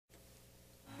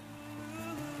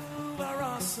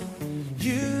awesome.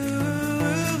 You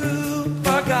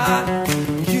are God.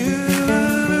 You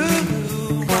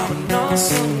are an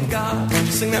awesome God.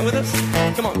 Sing that with us.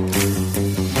 Come on.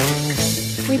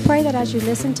 We pray that as you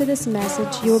listen to this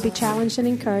message, you will be challenged and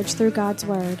encouraged through God's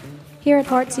Word. Here at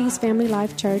Heartsease Family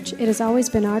Life Church, it has always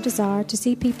been our desire to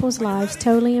see people's lives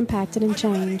totally impacted and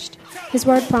changed. His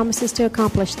Word promises to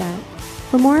accomplish that.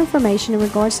 For more information in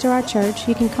regards to our church,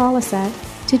 you can call us at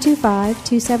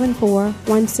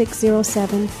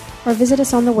 225-274-1607 or visit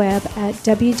us on the web at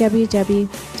www.hflc.us.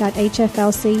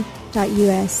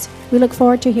 We look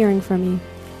forward to hearing from you.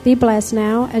 Be blessed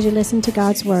now as you listen to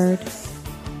God's Word.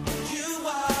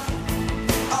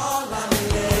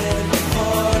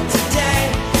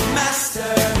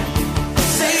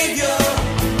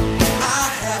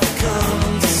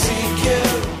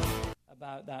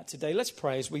 That today. Let's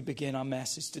pray as we begin our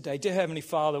message today. Dear Heavenly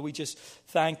Father, we just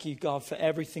thank you, God, for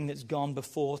everything that's gone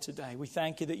before today. We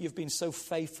thank you that you've been so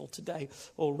faithful today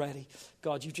already.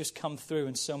 God, you've just come through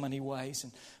in so many ways.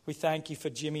 And we thank you for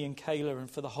Jimmy and Kayla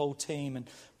and for the whole team and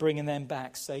bringing them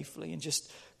back safely. And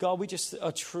just, God, we just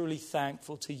are truly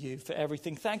thankful to you for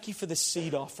everything. Thank you for the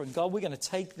seed offering. God, we're going to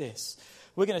take this.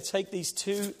 We're going to take these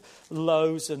 2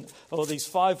 loaves or these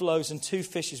 5 loaves and 2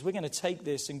 fishes. We're going to take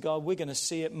this and God, we're going to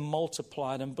see it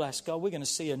multiplied and blessed. God, we're going to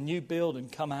see a new building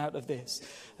come out of this.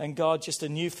 And God, just a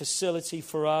new facility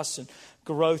for us and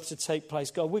growth to take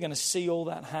place. God, we're going to see all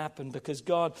that happen because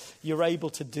God, you're able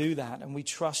to do that. And we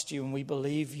trust you and we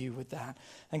believe you with that.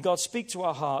 And God, speak to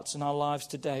our hearts and our lives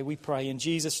today. We pray in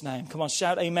Jesus' name. Come on,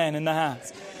 shout amen in the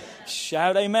house. Amen.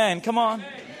 Shout amen. Come on.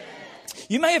 Amen.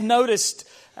 You may have noticed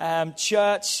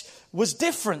church was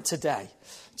different today.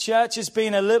 Church has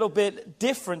been a little bit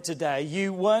different today.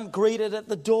 You weren't greeted at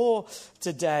the door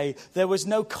today. There was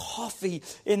no coffee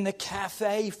in the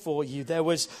cafe for you. There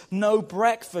was no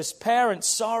breakfast. Parents,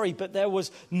 sorry, but there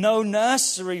was no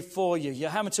nursery for you.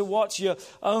 You're having to watch your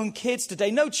own kids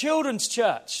today. No children's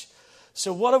church.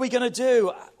 So what are we going to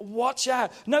do? Watch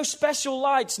out. No special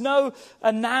lights, no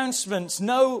announcements,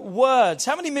 no words.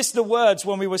 How many missed the words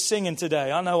when we were singing today?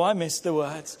 I know I missed the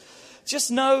words. Just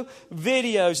no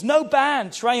videos, no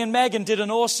band. Trey and Megan did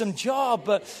an awesome job,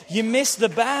 but you missed the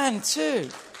band too.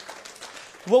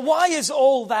 Well, why is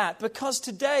all that? Because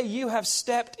today you have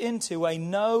stepped into a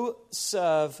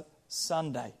no-serve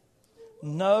Sunday.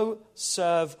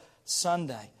 No-serve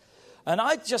Sunday. And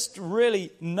I just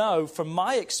really know from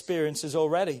my experiences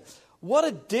already what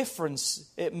a difference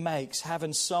it makes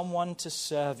having someone to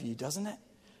serve you, doesn't it?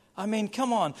 I mean,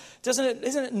 come on. Isn't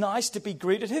it nice to be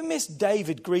greeted? Who missed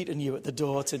David greeting you at the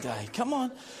door today? Come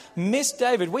on. Miss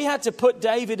David. We had to put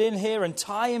David in here and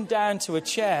tie him down to a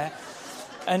chair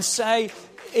and say,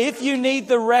 if you need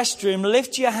the restroom,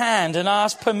 lift your hand and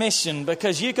ask permission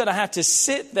because you're going to have to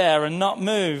sit there and not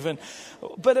move.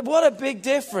 But what a big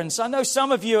difference. I know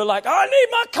some of you are like, I need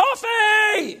my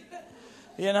coffee.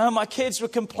 You know, my kids were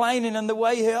complaining on the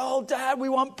way here. Oh, Dad, we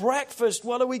want breakfast.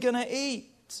 What are we going to eat?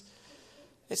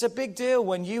 It's a big deal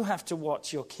when you have to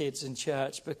watch your kids in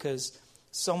church because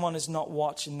someone is not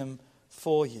watching them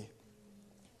for you.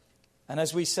 And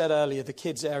as we said earlier, the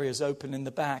kids area is open in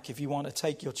the back. If you want to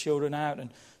take your children out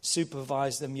and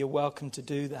supervise them, you're welcome to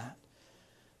do that.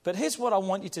 But here's what I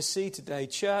want you to see today.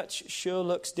 Church sure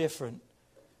looks different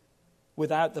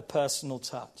without the personal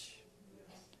touch.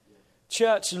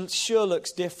 Church sure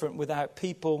looks different without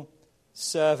people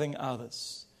serving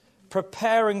others,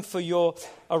 preparing for your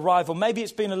arrival. Maybe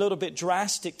it's been a little bit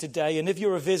drastic today, and if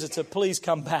you're a visitor, please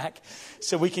come back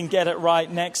so we can get it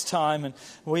right next time. And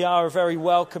we are a very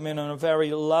welcoming and a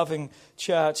very loving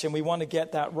church, and we want to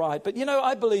get that right. But you know,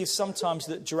 I believe sometimes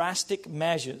that drastic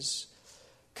measures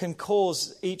can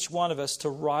cause each one of us to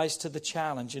rise to the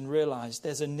challenge and realize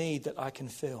there's a need that I can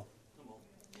fill.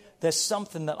 There's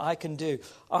something that I can do.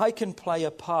 I can play a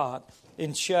part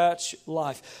in church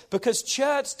life. Because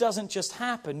church doesn't just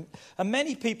happen. And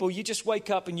many people, you just wake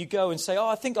up and you go and say, oh,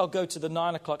 I think I'll go to the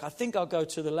 9 o'clock. I think I'll go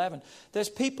to the 11. There's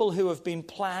people who have been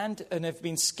planned and have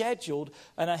been scheduled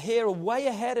and are here way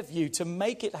ahead of you to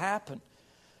make it happen.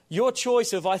 Your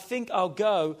choice of, I think I'll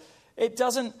go, it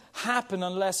doesn't happen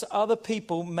unless other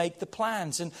people make the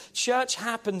plans. And church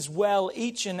happens well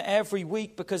each and every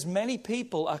week because many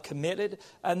people are committed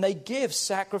and they give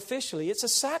sacrificially. It's a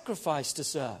sacrifice to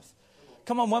serve.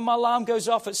 Come on, when my alarm goes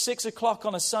off at 6 o'clock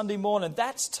on a Sunday morning,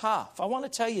 that's tough. I want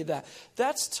to tell you that.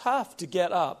 That's tough to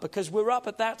get up because we're up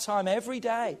at that time every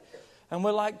day. And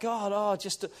we're like, God,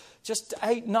 just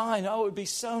 8, 9, it would be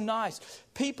so nice.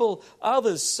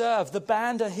 Others serve. The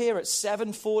band are here at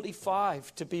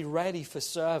 7:45 to be ready for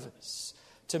service,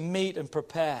 to meet and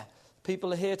prepare.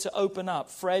 People are here to open up.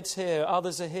 Fred's here.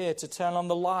 Others are here to turn on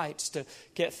the lights, to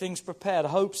get things prepared.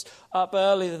 Hope's up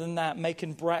earlier than that,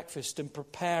 making breakfast and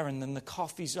preparing. And the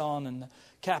coffee's on and the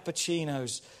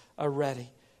cappuccinos are ready.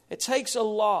 It takes a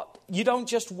lot. You don't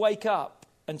just wake up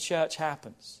and church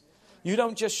happens. You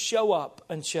don't just show up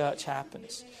and church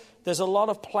happens. There's a lot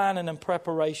of planning and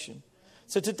preparation.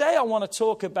 So today I want to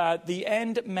talk about the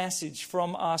end message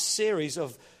from our series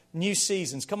of new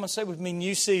seasons. Come on, say with me,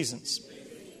 new seasons.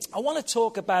 I want to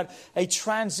talk about a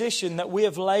transition that we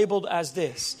have labeled as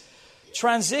this.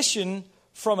 Transition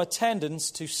from attendance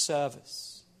to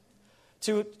service.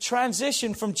 To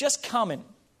transition from just coming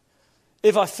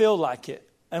if I feel like it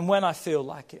and when I feel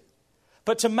like it.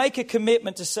 But to make a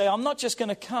commitment to say, I'm not just going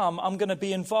to come, I'm going to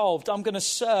be involved, I'm going to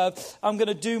serve, I'm going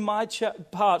to do my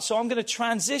part. So I'm going to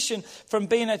transition from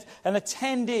being an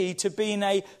attendee to being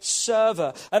a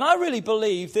server. And I really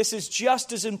believe this is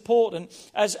just as important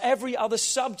as every other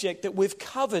subject that we've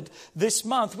covered this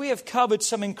month. We have covered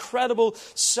some incredible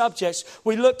subjects.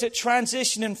 We looked at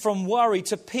transitioning from worry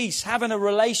to peace, having a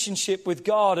relationship with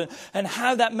God and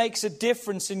how that makes a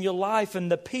difference in your life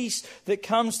and the peace that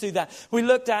comes through that. We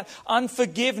looked at unforgiveness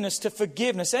to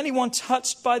forgiveness. Anyone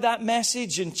touched by that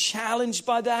message and challenged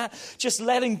by that? Just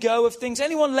letting go of things.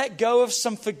 Anyone let go of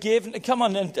some forgiveness? Come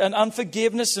on, and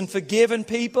unforgiveness and forgiving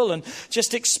people and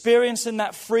just experiencing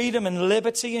that freedom and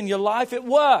liberty in your life? It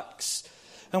works.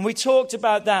 And we talked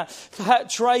about that.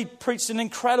 Trey preached an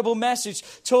incredible message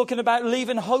talking about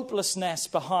leaving hopelessness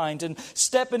behind and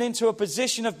stepping into a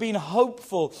position of being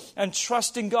hopeful and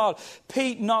trusting God.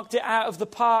 Pete knocked it out of the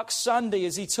park Sunday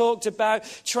as he talked about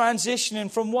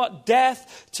transitioning from what?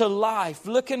 Death to life.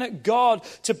 Looking at God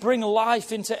to bring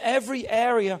life into every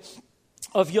area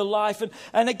of your life.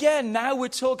 And again, now we're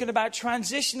talking about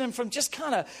transitioning from just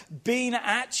kind of being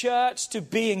at church to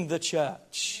being the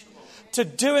church. To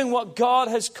doing what God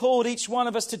has called each one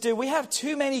of us to do. We have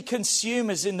too many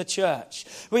consumers in the church.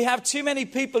 We have too many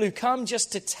people who come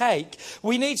just to take.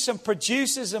 We need some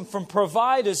producers and some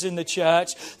providers in the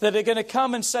church that are going to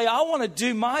come and say, I want to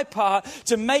do my part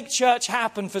to make church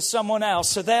happen for someone else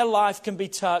so their life can be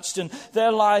touched and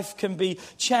their life can be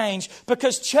changed.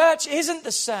 Because church isn't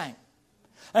the same.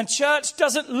 And church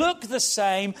doesn't look the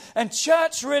same. And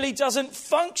church really doesn't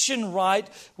function right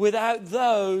without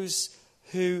those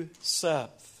who serve.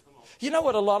 You know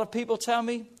what a lot of people tell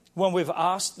me when we've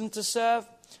asked them to serve?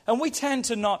 And we tend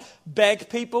to not beg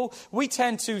people. We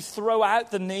tend to throw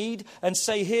out the need and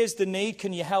say, here's the need.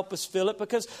 Can you help us fill it?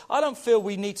 Because I don't feel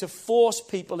we need to force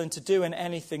people into doing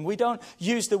anything. We don't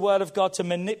use the word of God to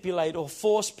manipulate or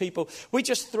force people. We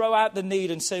just throw out the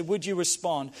need and say, would you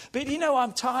respond? But you know,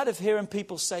 I'm tired of hearing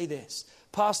people say this.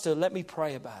 Pastor, let me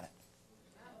pray about it.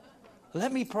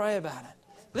 Let me pray about it.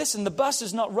 Listen, the bus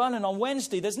is not running on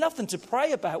Wednesday. There's nothing to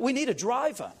pray about. We need a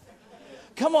driver.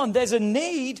 Come on, there's a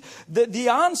need. The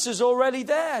answer's already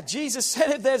there. Jesus said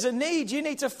if there's a need, you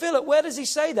need to fill it. Where does he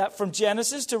say that? From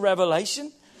Genesis to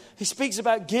Revelation? He speaks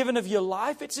about giving of your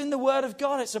life. It's in the Word of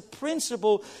God. It's a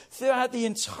principle throughout the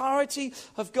entirety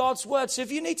of God's Word. So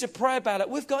if you need to pray about it,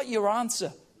 we've got your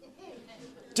answer.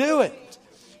 Do it.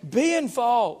 Be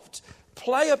involved.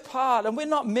 Play a part. And we're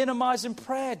not minimizing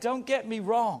prayer. Don't get me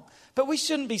wrong. But we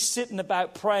shouldn't be sitting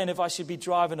about praying if I should be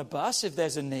driving a bus if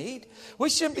there's a need. We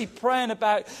shouldn't be praying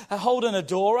about holding a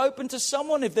door open to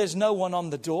someone if there's no one on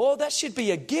the door. That should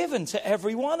be a given to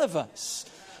every one of us.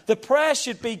 The prayer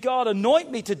should be, God,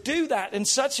 anoint me to do that in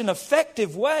such an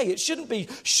effective way. It shouldn't be,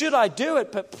 should I do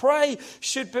it? But prayer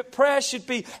should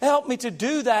be, help me to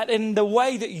do that in the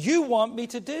way that you want me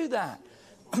to do that.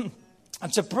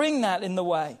 And to bring that in the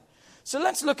way. So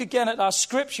let's look again at our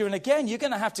scripture. And again, you're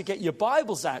going to have to get your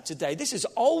Bibles out today. This is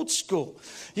old school.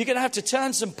 You're going to have to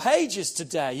turn some pages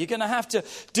today. You're going to have to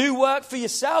do work for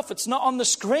yourself. It's not on the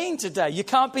screen today. You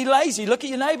can't be lazy. Look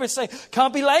at your neighbor and say,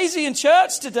 can't be lazy in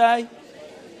church today.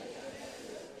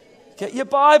 Get your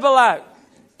Bible out.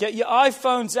 Get your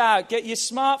iPhones out. Get your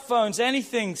smartphones,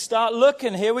 anything. Start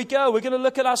looking. Here we go. We're going to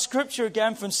look at our scripture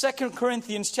again from 2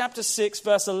 Corinthians chapter 6,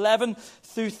 verse 11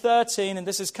 through 13. And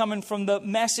this is coming from the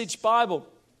Message Bible.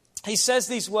 He says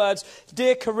these words,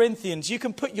 Dear Corinthians, you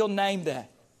can put your name there.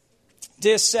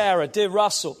 Dear Sarah, dear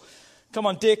Russell. Come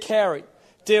on, dear Carrie,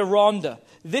 dear Rhonda.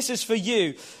 This is for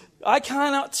you. I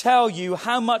cannot tell you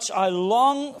how much I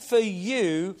long for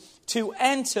you to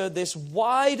enter this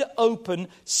wide open,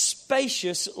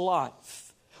 spacious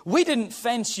life. We didn't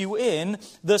fence you in.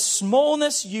 The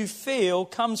smallness you feel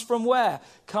comes from where?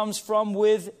 Comes from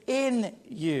within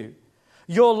you.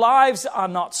 Your lives are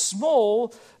not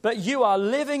small, but you are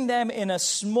living them in a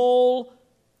small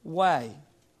way.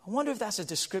 I wonder if that's a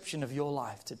description of your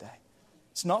life today.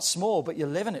 It's not small, but you're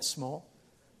living it small.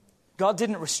 God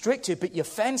didn't restrict you, but you're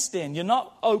fenced in. You're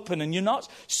not open and you're not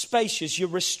spacious. You're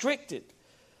restricted.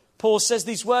 Paul says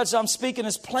these words, I'm speaking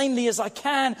as plainly as I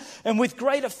can and with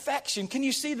great affection. Can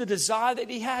you see the desire that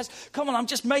he has? Come on, I'm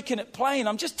just making it plain.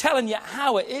 I'm just telling you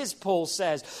how it is, Paul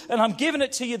says. And I'm giving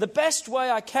it to you the best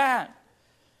way I can.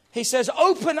 He says,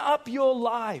 open up your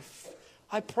life.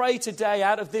 I pray today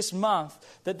out of this month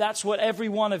that that's what every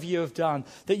one of you have done,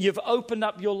 that you've opened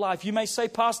up your life. You may say,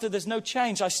 Pastor, there's no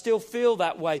change. I still feel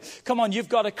that way. Come on, you've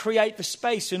got to create the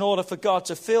space in order for God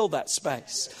to fill that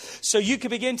space. So you can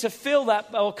begin to fill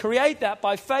that or create that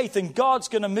by faith, and God's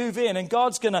going to move in and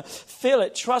God's going to fill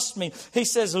it. Trust me. He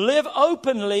says, live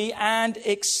openly and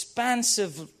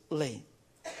expansively.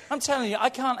 I'm telling you, I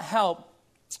can't help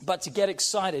but to get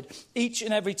excited each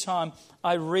and every time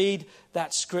I read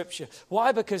that scripture.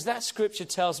 Why? Because that scripture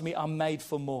tells me I'm made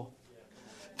for more.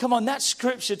 Come on, that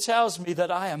scripture tells me that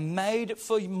I am made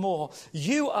for more.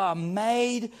 You are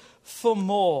made for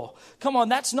more. Come on,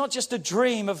 that's not just a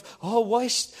dream of, oh,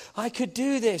 wish I could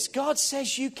do this. God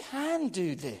says you can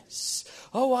do this.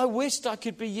 Oh, I wished I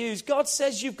could be used. God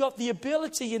says you've got the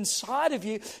ability inside of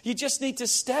you. You just need to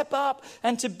step up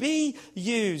and to be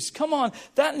used. Come on,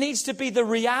 that needs to be the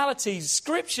reality.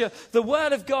 Scripture, the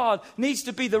Word of God, needs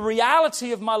to be the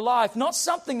reality of my life. Not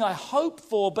something I hope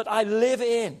for, but I live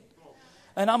in.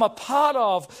 And I'm a part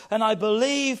of, and I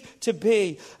believe to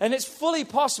be. And it's fully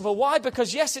possible. Why?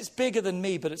 Because yes, it's bigger than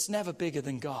me, but it's never bigger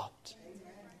than God.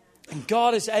 And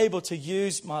God is able to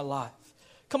use my life.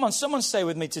 Come on, someone say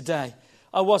with me today,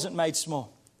 I wasn't made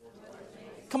small.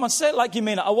 Come on, say it like you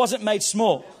mean it. I wasn't made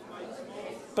small.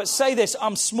 But say this,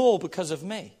 I'm small because of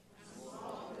me.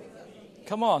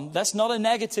 Come on, that's not a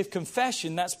negative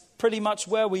confession. That's pretty much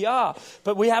where we are.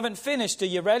 But we haven't finished. Are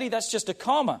you ready? That's just a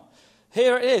comma.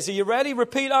 Here it is. Are you ready?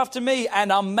 Repeat after me.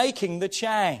 And I'm making the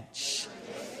change.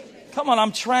 Come on,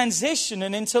 I'm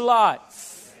transitioning into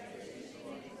life.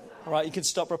 All right, you can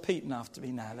stop repeating after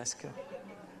me now. Let's go.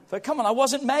 But come on, I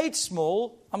wasn't made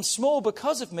small. I'm small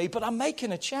because of me, but I'm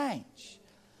making a change.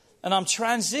 And I'm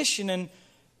transitioning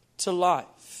to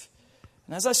life.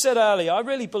 And as I said earlier, I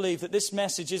really believe that this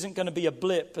message isn't going to be a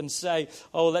blip and say,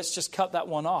 oh, let's just cut that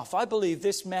one off. I believe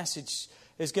this message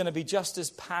is going to be just as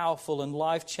powerful and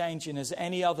life-changing as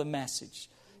any other message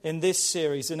in this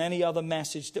series and any other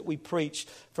message that we preach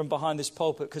from behind this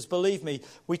pulpit. Because believe me,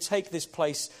 we take this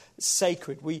place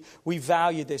sacred. We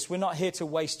value this. We're not here to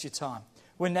waste your time.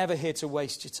 We're never here to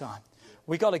waste your time.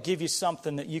 We got to give you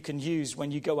something that you can use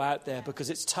when you go out there because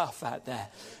it's tough out there.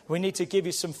 We need to give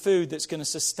you some food that's going to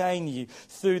sustain you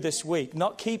through this week.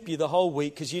 Not keep you the whole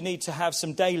week because you need to have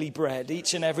some daily bread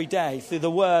each and every day through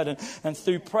the word and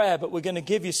through prayer. But we're going to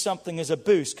give you something as a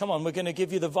boost. Come on, we're going to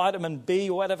give you the vitamin B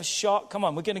or whatever shot. Come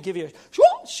on, we're going to give you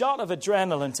a shot of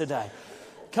adrenaline today.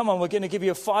 Come on, we're going to give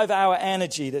you a 5-hour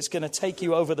energy that's going to take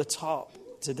you over the top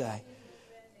today.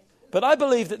 But I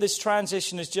believe that this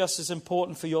transition is just as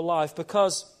important for your life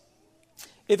because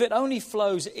if it only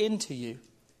flows into you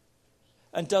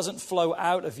and doesn't flow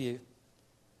out of you,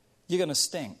 you're going to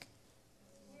stink.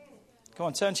 Come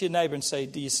on, turn to your neighbor and say,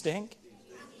 do you stink?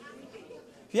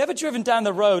 Have you ever driven down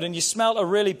the road and you smelled a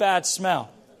really bad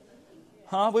smell?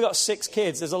 Huh? We got 6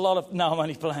 kids. There's a lot of... No, I'm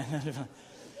only playing.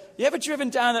 You ever driven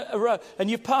down a road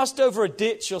and you've passed over a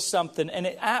ditch or something and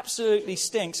it absolutely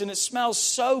stinks and it smells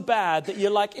so bad that you're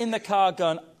like in the car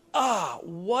going,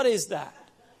 what is that?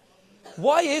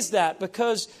 Why is that?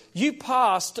 Because you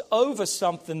passed over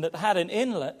something that had an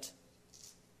inlet,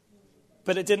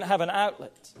 but it didn't have an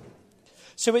outlet.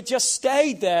 So it just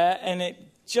stayed there and it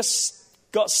just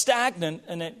got stagnant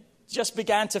and it just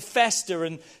began to fester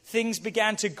and things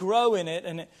began to grow in it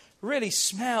and it really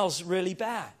smells really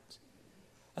bad.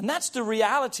 And that's the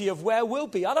reality of where we'll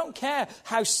be. I don't care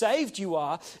how saved you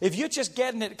are. If you're just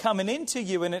getting it coming into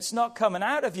you and it's not coming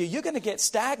out of you, you're going to get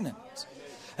stagnant.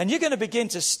 And you're going to begin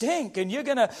to stink. And you're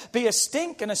going to be a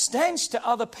stink and a stench to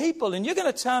other people. And you're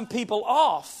going to turn people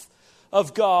off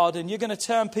of God. And you're going to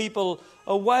turn people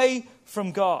away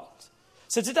from God.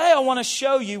 So today I want to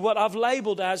show you what I've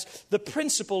labeled as the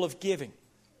principle of giving.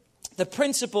 The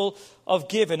principle of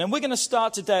giving. And we're going to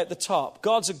start today at the top.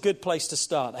 God's a good place to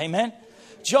start. Amen?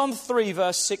 John 3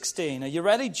 verse 16. Are you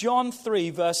ready? John 3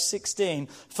 verse 16.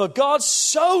 For God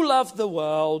so loved the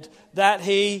world that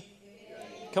he...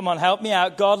 Come on, help me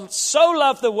out. God so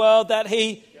loved the world that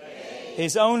he...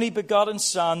 His only begotten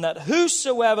Son, that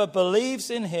whosoever believes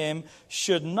in him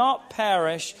should not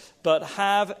perish, but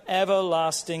have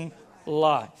everlasting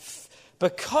life.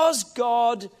 Because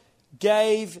God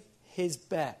gave his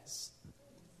best,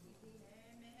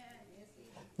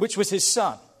 which was his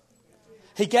Son.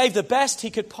 He gave the best he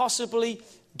could possibly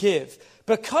give.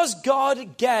 Because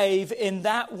God gave in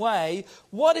that way,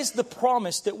 what is the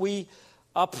promise that we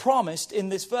are promised in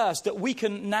this verse? That we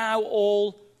can now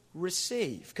all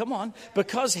receive. Come on.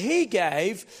 Because he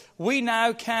gave, we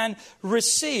now can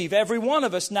receive. Every one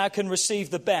of us now can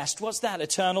receive the best. What's that?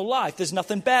 Eternal life. There's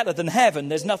nothing better than heaven.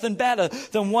 There's nothing better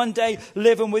than one day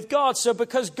living with God. So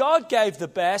because God gave the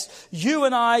best, you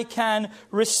and I can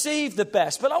receive the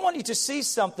best. But I want you to see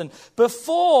something.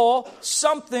 Before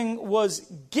something was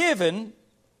given,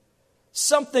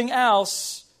 something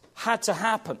else had to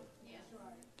happen.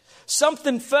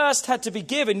 Something first had to be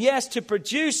given, yes, to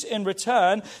produce in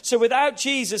return. So without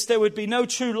Jesus, there would be no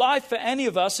true life for any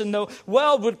of us, and the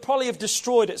world would probably have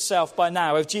destroyed itself by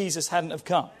now if Jesus hadn't have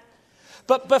come.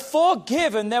 But before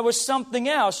given, there was something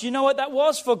else. You know what that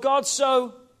was? For God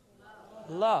so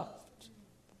loved.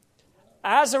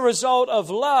 As a result of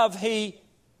love, he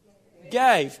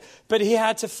gave. But he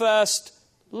had to first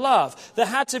love. There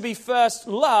had to be first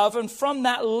love, and from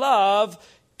that love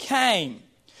came.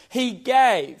 He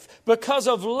gave. Because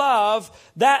of love,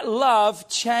 that love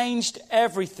changed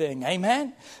everything.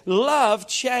 Amen? Love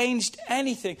changed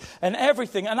anything and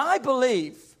everything. And I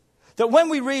believe that when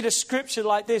we read a scripture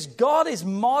like this, God is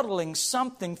modeling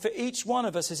something for each one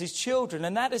of us as his children.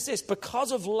 And that is this: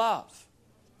 because of love.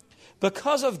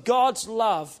 Because of God's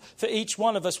love for each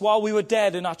one of us, while we were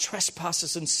dead in our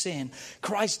trespasses and sin,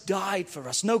 Christ died for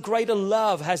us. No greater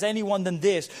love has anyone than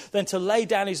this, than to lay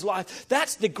down his life.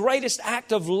 That's the greatest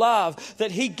act of love,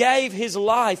 that he gave his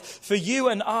life for you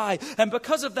and I. And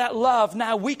because of that love,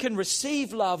 now we can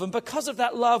receive love. And because of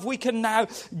that love, we can now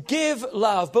give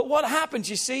love. But what happens,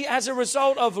 you see, as a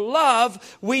result of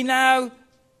love, we now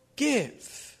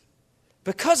give.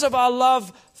 Because of our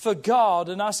love for God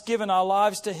and us giving our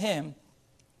lives to him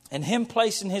and him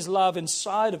placing his love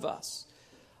inside of us,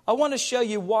 I want to show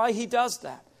you why he does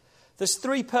that. There's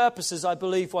three purposes, I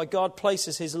believe, why God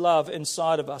places his love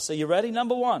inside of us. Are you ready?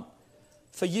 Number one,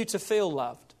 for you to feel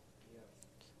loved.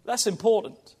 That's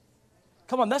important.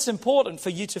 Come on, that's important for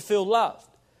you to feel loved.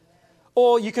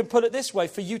 Or you can put it this way,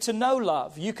 for you to know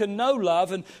love. You can know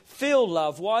love and feel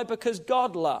love. Why? Because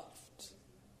God loved.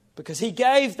 Because he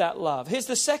gave that love. Here's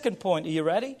the second point. Are you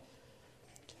ready?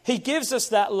 He gives us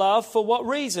that love for what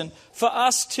reason? For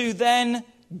us to then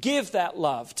give that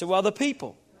love to other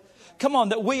people. Come on,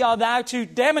 that we are now to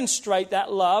demonstrate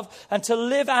that love and to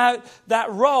live out that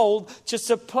role, just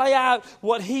to play out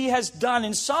what he has done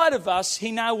inside of us.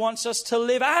 He now wants us to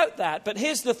live out that. But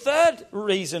here's the third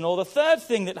reason, or the third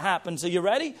thing that happens. Are you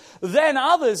ready? Then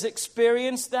others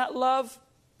experience that love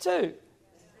too.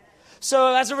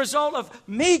 So as a result of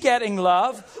me getting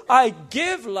love, I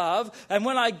give love. And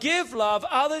when I give love,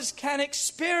 others can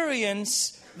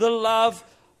experience the love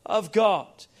of God.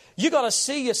 You got to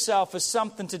see yourself as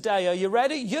something today. Are you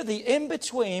ready? You're the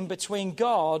in-between between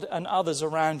God and others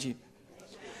around you.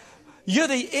 You're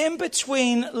the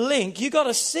in-between link. You got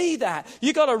to see that.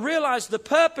 You got to realize the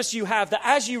purpose you have, that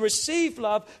as you receive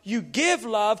love, you give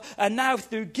love, and now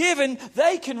through giving,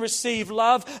 they can receive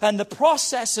love, and the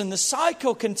process and the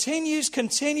cycle continues.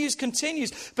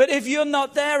 But if you're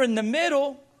not there in the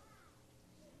middle,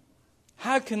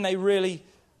 how can they really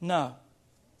know?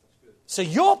 So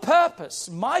your purpose,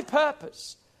 my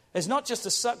purpose, is not just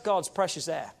to suck God's precious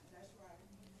air.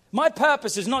 My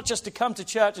purpose is not just to come to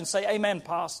church and say, "Amen,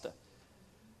 Pastor."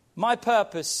 My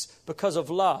purpose, because of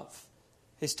love,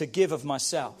 is to give of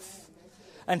myself.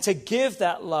 And to give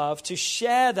that love, to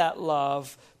share that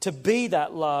love, to be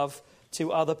that love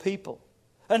to other people.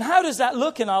 And how does that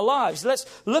look in our lives? Let's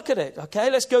look at it,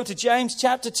 okay? Let's go to James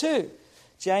chapter 2.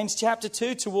 James chapter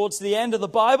 2, towards the end of the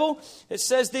Bible, it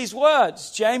says these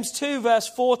words. James 2, verse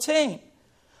 14.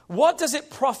 What does it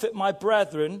profit, my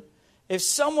brethren, if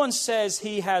someone says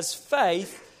he has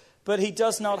faith, but he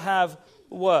does not have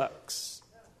works?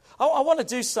 I want to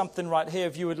do something right here,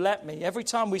 if you would let me. Every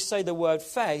time we say the word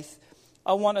faith,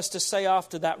 I want us to say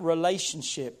after that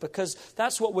relationship, because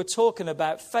that's what we're talking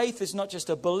about. Faith is not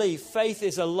just a belief. Faith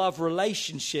is a love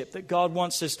relationship that God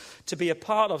wants us to be a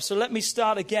part of. So let me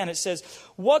start again. It says,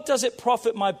 what does it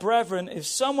profit, my brethren, if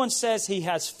someone says he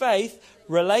has faith,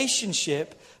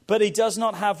 relationship, but he does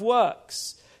not have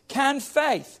works? Can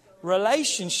faith,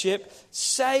 relationship,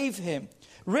 save him?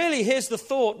 Really, here's the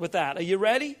thought with that. Are you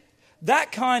ready?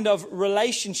 That kind of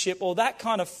relationship, or that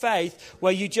kind of faith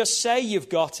where you just say you've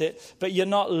got it, but you're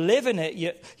not living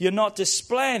it, you're not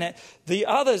displaying it.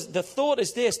 The thought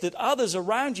is this, that others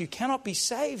around you cannot be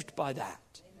saved by that.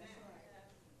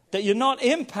 That you're not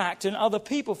impacting other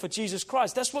people for Jesus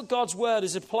Christ. That's what God's word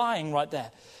is applying right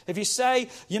there. If you say,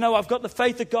 I've got the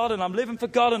faith of God and I'm living for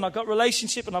God and I've got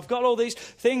relationship and I've got all these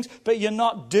things, but you're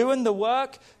not doing the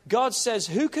work, God says,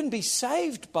 who can be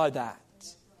saved by that?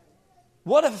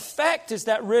 What effect is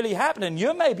that really happening?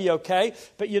 You may be okay,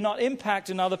 but you're not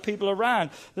impacting other people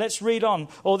around. Let's read on.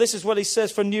 Or this is what he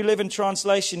says from New Living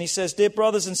Translation. He says, dear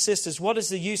brothers and sisters, what is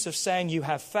the use of saying you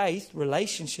have faith,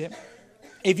 relationship,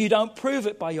 if you don't prove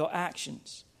it by your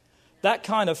actions? That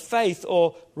kind of faith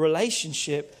or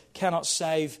relationship cannot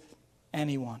save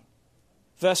anyone.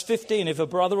 Verse 15, if a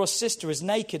brother or sister is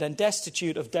naked and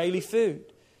destitute of daily food,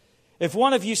 if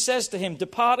one of you says to him,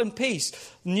 depart in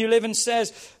peace, New Living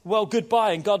says, well,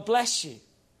 goodbye and God bless you.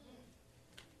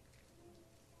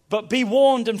 But be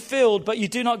warned and filled, but you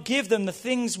do not give them the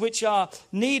things which are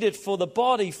needed for the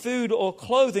body, food or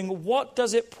clothing. What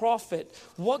does it profit?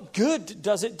 What good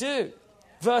does it do?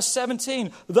 Verse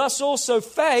 17, thus also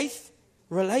faith,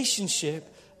 relationship,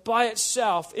 by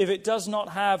itself, if it does not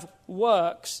have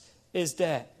works, is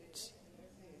dead.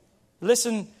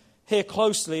 Listen here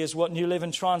closely is what New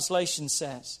Living Translation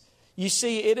says. You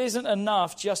see, it isn't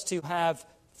enough just to have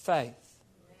faith.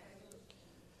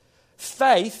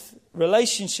 Faith,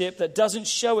 relationship that doesn't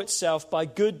show itself by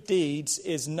good deeds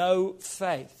is no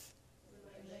faith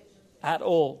at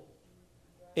all.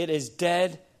 It is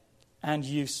dead and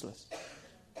useless.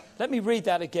 Let me read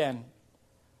that again,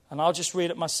 and I'll just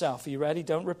read it myself. Are you ready?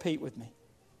 Don't repeat with me.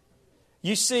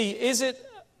 You see, isn't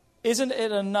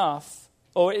it enough,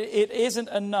 or it isn't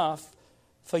enough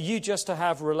for you just to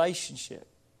have relationship?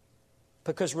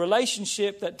 Because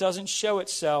relationship that doesn't show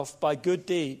itself by good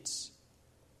deeds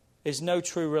is no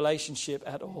true relationship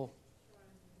at all.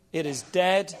 It is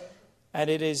dead and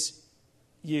it is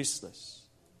useless.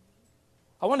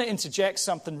 I want to interject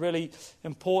something really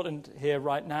important here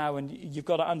right now, and you've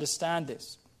got to understand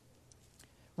this.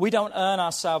 We don't earn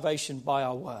our salvation by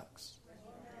our works.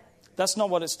 That's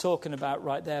not what it's talking about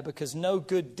right there, because no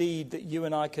good deed that you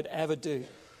and I could ever do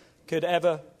could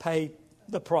ever pay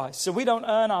the price. So we don't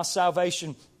earn our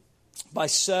salvation by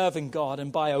serving God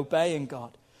and by obeying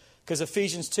God. Because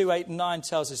Ephesians 2, 8 and 9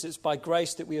 tells us it's by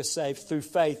grace that we are saved through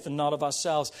faith and not of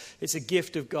ourselves. It's a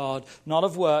gift of God, not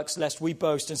of works, lest we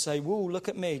boast and say, whoa, look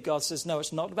at me. God says, no,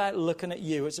 it's not about looking at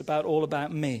you. It's all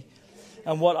about me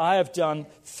and what I have done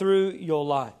through your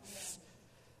life.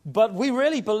 But we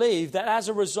really believe that as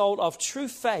a result of true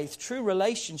faith, true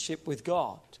relationship with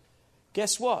God,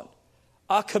 guess what?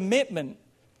 Our commitment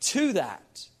to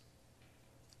that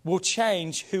will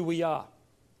change who we are.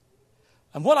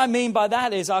 And what I mean by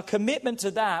that is our commitment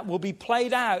to that will be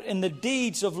played out in the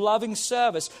deeds of loving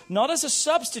service, not as a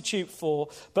substitute for,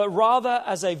 but rather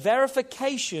as a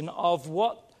verification of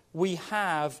what we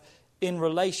have in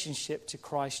relationship to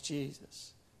Christ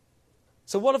Jesus.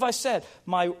 So what have I said?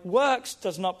 My works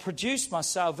does not produce my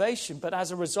salvation, but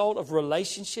as a result of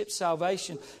relationship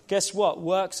salvation, guess what?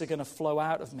 Works are going to flow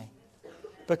out of me.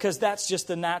 Because that's just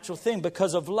the natural thing.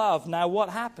 Because of love, now what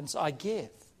happens? I give.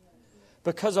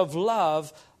 Because of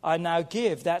love, I now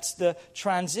give. That's the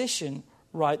transition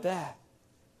right there.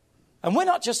 And we're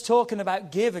not just talking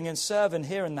about giving and serving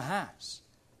here in the house.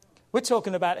 We're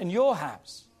talking about in your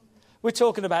house. We're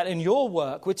talking about in your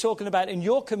work. We're talking about in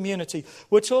your community.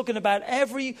 We're talking about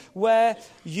everywhere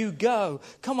you go.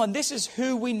 Come on, this is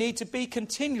who we need to be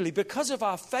continually. Because of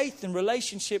our faith and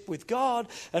relationship with God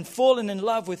and falling in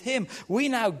love with Him, we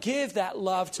now give that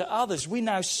love to others. We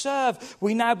now serve.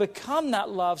 We now become that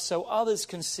love so others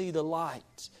can see the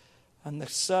light and the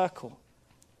circle.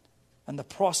 And the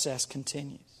process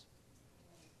continues.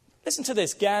 Listen to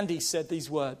this. Gandhi said these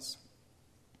words.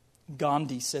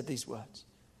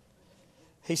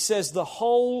 He says the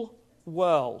whole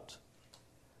world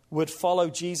would follow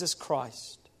Jesus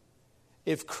Christ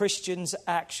if Christians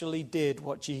actually did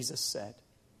what Jesus said.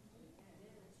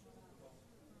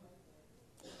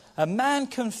 A man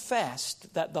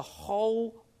confessed that the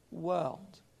whole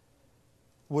world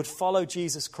would follow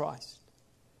Jesus Christ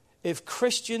if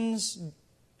Christians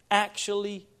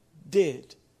actually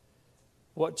did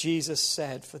what Jesus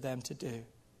said for them to do.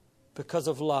 Because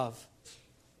of love,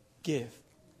 give.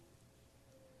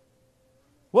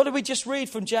 What did we just read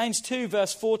from James 2,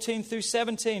 verse 14 through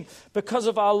 17? Because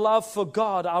of our love for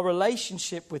God, our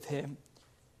relationship with Him,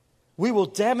 we will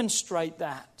demonstrate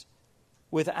that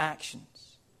with actions.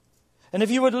 And if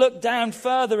you would look down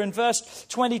further in verse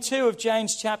 22 of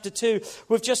James chapter 2,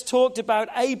 we've just talked about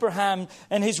Abraham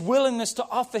and his willingness to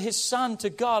offer his son to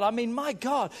God. I mean, my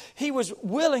God, he was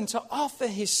willing to offer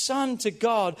his son to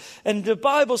God. And the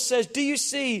Bible says, do you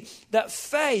see that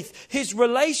faith, his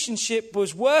relationship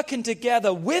was working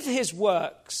together with his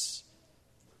works.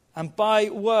 And by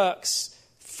works,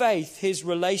 faith, his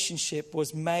relationship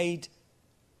was made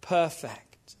perfect.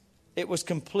 It was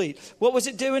complete. What was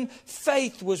it doing?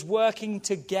 Faith was working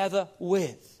together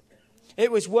with.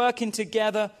 It was working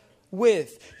together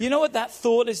with. You know what that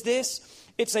thought is this?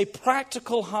 It's a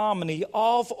practical harmony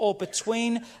of or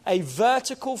between a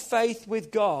vertical faith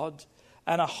with God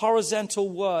and a horizontal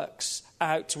works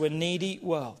out to a needy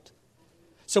world.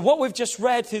 So what we've just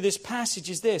read through this passage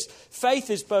is this. Faith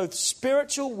is both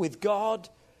spiritual with God,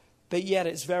 but yet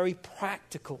it's very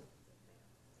practical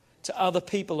to other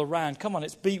people around. Come on,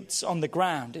 it's boots on the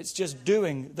ground. It's just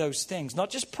doing those things. Not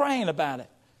just praying about it,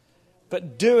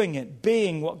 but doing it,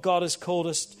 being what God has called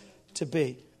us to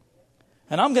be.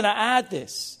 And I'm going to add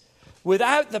this.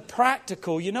 Without the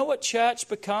practical, you know what church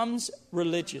becomes?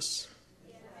 Religious.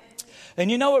 And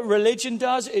you know what religion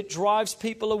does? It drives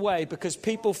people away because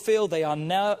people feel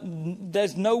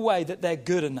there's no way that they're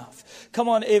good enough. Come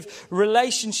on, if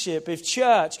relationship, if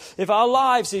church, if our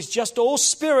lives is just all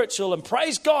spiritual and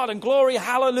praise God and glory,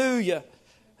 hallelujah,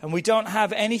 and we don't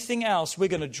have anything else, we're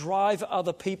going to drive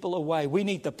other people away. We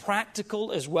need the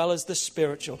practical as well as the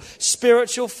spiritual.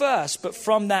 Spiritual first, but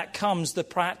from that comes the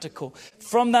practical.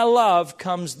 From that love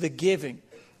comes the giving,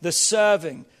 the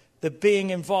serving, the being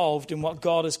involved in what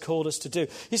God has called us to do.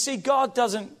 You see, God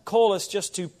doesn't call us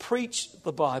just to preach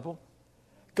the Bible.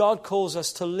 God calls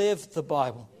us to live the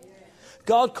Bible.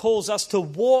 God calls us to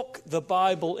walk the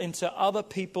Bible into other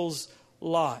people's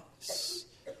lives.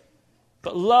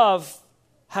 But love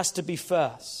has to be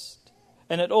first.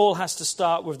 And it all has to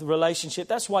start with the relationship.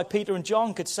 That's why Peter and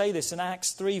John could say this in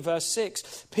Acts 3 verse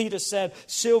 6. Peter said,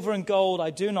 silver and gold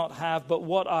I do not have, but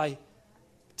what I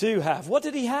do have. What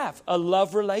did he have? A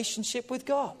love relationship with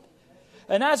God.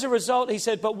 And as a result, he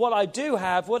said, but what I do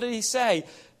have, what did he say?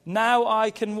 Now I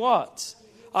can what?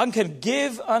 I can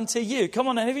give unto you. Come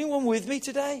on, anyone with me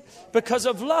today? Because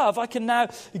of love, I can now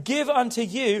give unto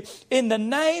you in the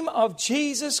name of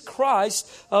Jesus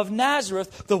Christ of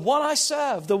Nazareth, the one I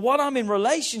serve, the one I'm in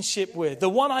relationship with, the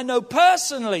one I know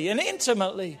personally and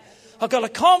intimately. I've got a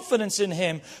confidence in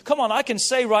him. Come on, I can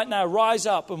say right now, rise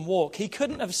up and walk. He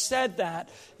couldn't have said that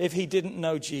if he didn't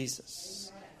know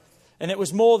Jesus. And it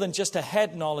was more than just a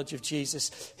head knowledge of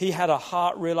Jesus. He had a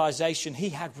heart realization. He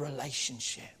had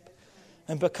relationship.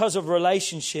 And because of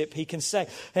relationship, he can say,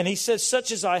 and he says,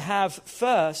 such as I have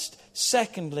first,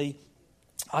 secondly,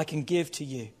 I can give to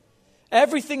you.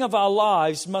 Everything of our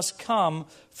lives must come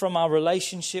from our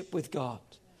relationship with God.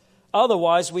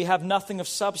 Otherwise, we have nothing of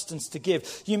substance to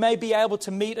give. You may be able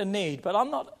to meet a need, but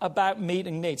I'm not about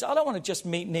meeting needs. I don't want to just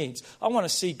meet needs. I want to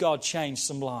see God change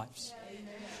some lives.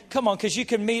 Come on, because you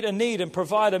can meet a need and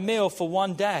provide a meal for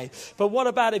one day. But what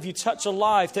about if you touch a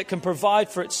life that can provide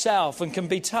for itself and can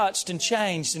be touched and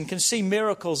changed and can see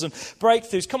miracles and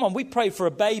breakthroughs? Come on, we prayed for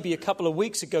a baby a couple of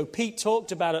weeks ago. Pete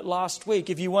talked about it last week.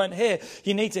 If you weren't here,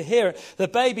 you need to hear it. The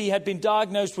baby had been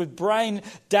diagnosed with brain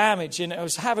damage and it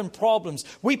was having problems.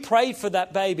 We prayed for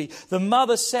that baby. The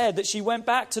mother said that she went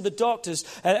back to the doctors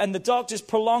and the doctors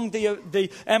prolonged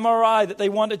the MRI that they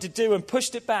wanted to do and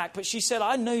pushed it back. But she said,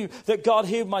 I knew that God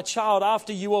healed my child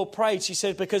after you all prayed. She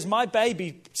said, because my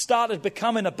baby started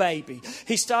becoming a baby.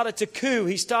 He started to coo.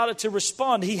 He started to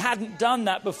respond. He hadn't done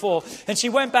that before. And she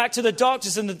went back to the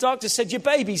doctors and the doctor said, your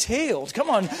baby's healed. Come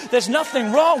on, there's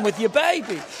nothing wrong with your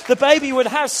baby. The baby would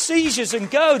have seizures and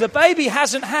go. The baby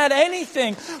hasn't had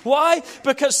anything. Why?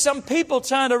 Because some people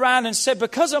turned around and said,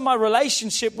 because of my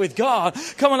relationship with God,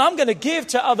 come on, I'm going to give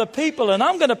to other people and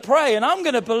I'm going to pray and I'm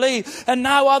going to believe. And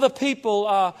now other people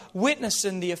are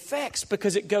witnessing the effects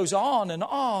because it goes on and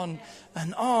on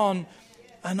and on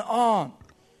and on.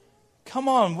 Come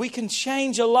on, we can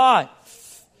change a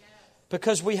life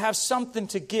because we have something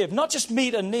to give. Not just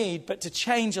meet a need, but to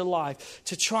change a life,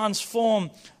 to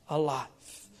transform a life.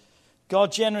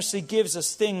 God generously gives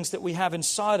us things that we have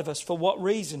inside of us. For what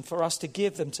reason? For us to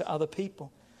give them to other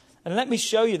people. And let me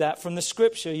show you that from the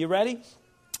scripture. Are you ready?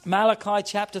 Malachi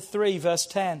chapter 3 verse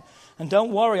 10. And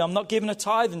don't worry, I'm not giving a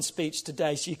tithing speech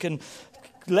today, so you can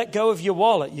let go of your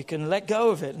wallet. You can let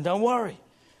go of it and don't worry.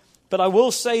 But I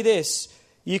will say this.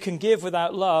 You can give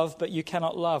without love, but you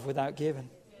cannot love without giving.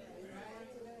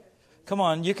 Come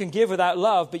on, you can give without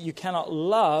love, but you cannot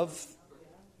love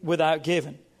without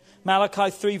giving. Malachi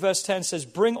 3 verse 10 says,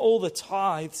 bring all the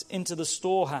tithes into the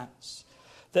storehouse,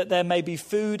 that there may be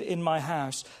food in my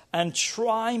house, and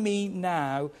try me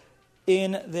now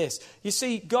in this. You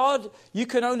see, God, you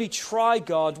can only try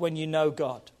God when you know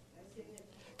God.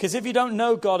 Because if you don't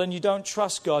know God and you don't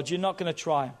trust God, you're not going to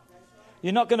try him.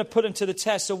 You're not going to put him to the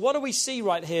test. So what do we see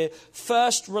right here?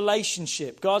 First,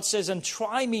 relationship. God says, and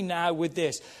try me now with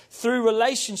this. Through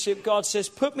relationship, God says,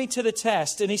 put me to the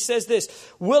test. And he says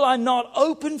this, will I not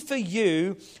open for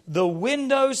you the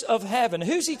windows of heaven?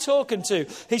 Who's he talking to?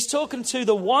 He's talking to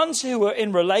the ones who are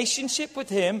in relationship with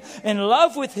him, in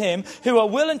love with him, who are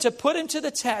willing to put him to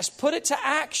the test, put it to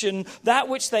action, that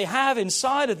which they have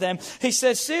inside of them. He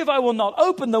says, see if I will not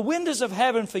open the windows of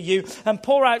heaven for you and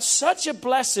pour out such a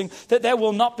blessing that there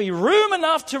will not be room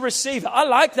enough to receive it. I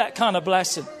like that kind of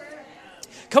blessing.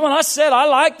 Come on, I said I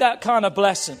like that kind of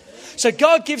blessing. So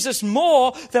God gives us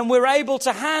more than we're able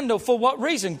to handle. For what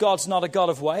reason? God's not a God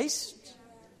of waste.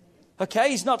 Okay,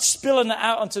 he's not spilling it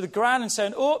out onto the ground and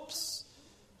saying, oops.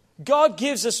 God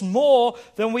gives us more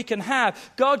than we can have.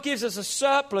 God gives us a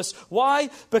surplus. Why?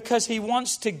 Because he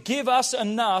wants to give us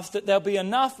enough that there'll be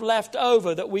enough left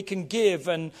over that we can give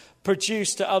and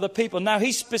produce to other people. Now,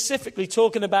 he's specifically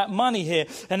talking about money here.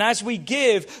 And as we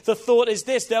give, the thought is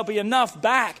this, there'll be enough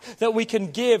back that we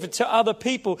can give to other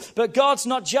people. But God's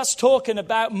not just talking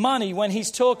about money when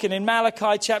he's talking in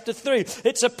Malachi chapter 3.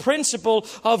 It's a principle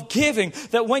of giving,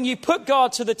 that when you put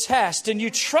God to the test and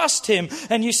you trust him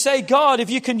and you say, God,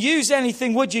 if you can use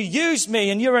anything, would you use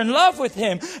me? And you're in love with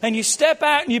him and you step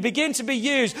out and you begin to be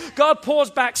used. God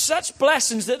pours back such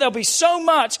blessings that there'll be so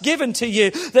much given to you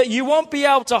that you won't be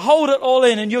able to hold it all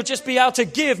in, and you'll just be able to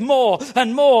give more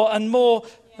and more and more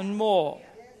and more.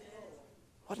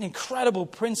 What an incredible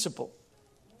principle.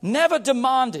 Never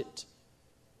demand it.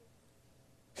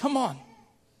 Come on.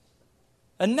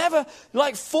 And never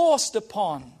like forced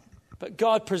upon. But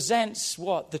God presents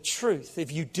what? The truth.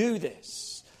 If you do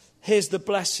this, here's the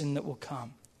blessing that will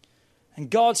come. And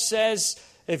God says,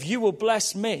 if you will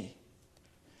bless me,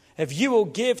 if you will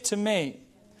give to me.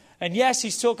 And yes,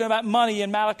 he's talking about money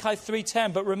in Malachi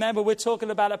 3:10. But remember, we're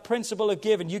talking about a principle of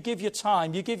giving. You give your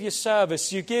time, you give your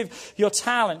service, you give your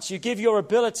talents, you give your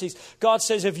abilities. God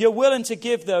says, if you're willing to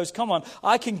give those, come on,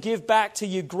 I can give back to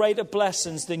you greater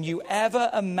blessings than you ever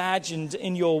imagined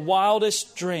in your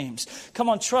wildest dreams. Come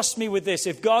on, trust me with this.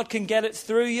 If God can get it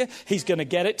through you, he's going to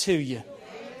get it to you.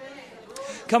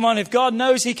 Come on, if God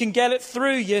knows he can get it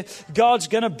through you, God's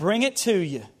going to bring it to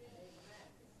you.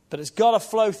 But it's got to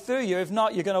flow through you. If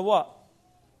not, you're going to what?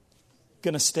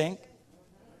 Going to stink.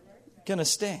 Going to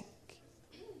stink.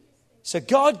 So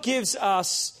God gives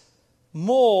us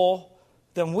more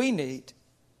than we need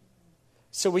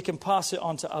so we can pass it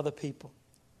on to other people.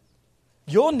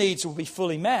 Your needs will be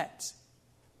fully met,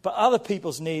 but other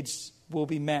people's needs will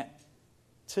be met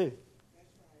too.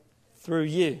 Through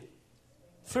you.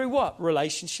 Through what?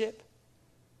 Relationship,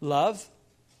 love,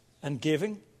 and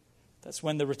giving. That's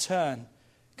when the return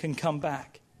can come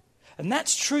back. And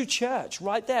that's true church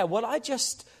right there. What I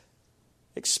just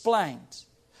explained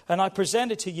and I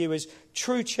presented to you is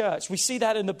true church. We see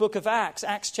that in the book of Acts,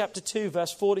 Acts chapter 2,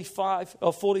 verse 45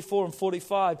 or 44 and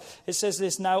 45. It says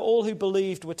this, now all who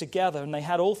believed were together and they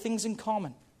had all things in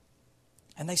common.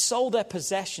 And they sold their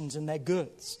possessions and their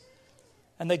goods.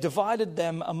 And they divided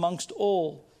them amongst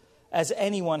all as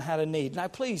anyone had a need. Now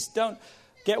please don't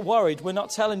get worried. We're not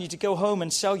telling you to go home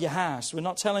and sell your house. We're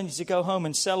not telling you to go home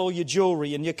and sell all your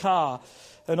jewelry and your car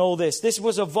and all this. This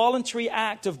was a voluntary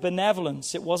act of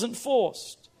benevolence. It wasn't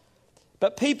forced.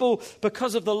 But people,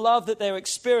 because of the love that they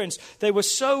experienced, they were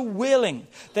so willing.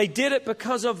 They did it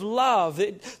because of love.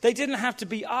 They didn't have to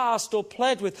be asked or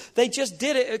pled with. They just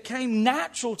did it. It came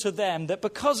natural to them that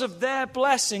because of their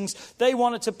blessings, they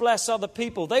wanted to bless other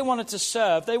people. They wanted to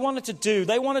serve. They wanted to do.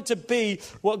 They wanted to be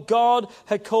what God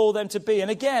had called them to be.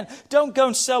 And again, don't go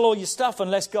and sell all your stuff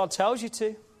unless God tells you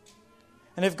to.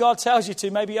 And if God tells you to,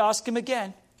 maybe ask him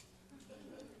again.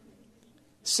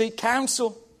 Seek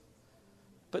counsel.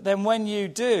 But then when you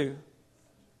do,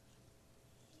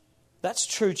 that's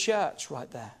true church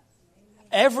right there.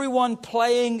 Everyone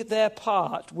playing their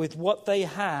part with what they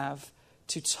have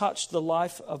to touch the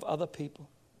life of other people.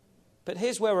 But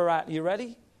here's where we're at. Are you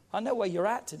ready? I know where you're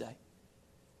at today.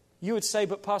 You would say,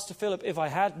 but Pastor Philip, if I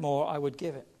had more, I would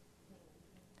give it.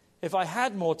 If I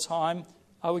had more time,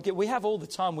 I would give. We have all the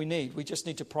time we need. We just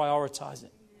need to prioritize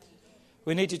it.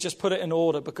 We need to just put it in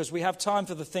order because we have time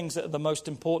for the things that are the most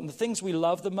important. The things we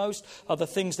love the most are the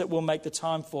things that we'll make the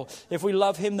time for. If we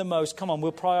love him the most, come on,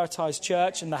 we'll prioritize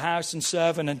church and the house and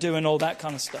serving and doing all that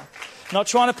kind of stuff. Not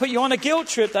trying to put you on a guilt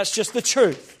trip. That's just the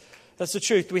truth. That's the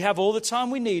truth. We have all the time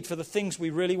we need for the things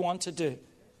we really want to do.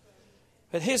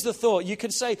 But here's the thought. You can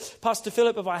say, Pastor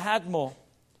Philip, if I had more.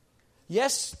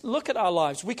 Yes, look at our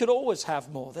lives. We could always have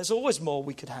more. There's always more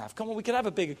we could have. Come on, we could have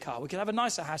a bigger car. We could have a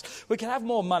nicer house. We could have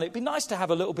more money. It'd be nice to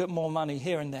have a little bit more money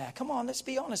here and there. Come on, let's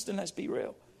be honest and let's be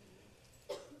real.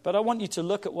 But I want you to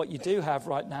look at what you do have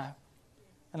right now.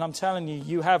 And I'm telling you,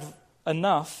 you have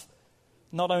enough,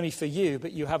 not only for you,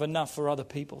 but you have enough for other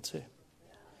people too.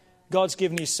 God's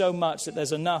given you so much that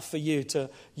there's enough for you to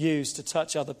use to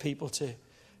touch other people too.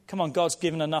 Come on, God's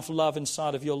given enough love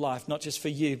inside of your life, not just for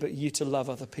you, but you to love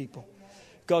other people.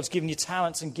 God's given you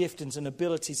talents and giftings and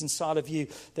abilities inside of you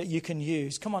that you can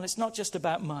use. Come on, it's not just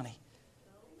about money.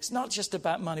 It's not just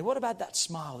about money. What about that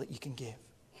smile that you can give?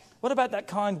 What about that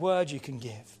kind word you can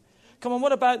give? Come on,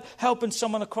 what about helping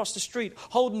someone across the street,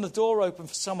 holding the door open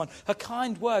for someone, a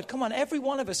kind word? Come on, every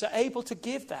one of us are able to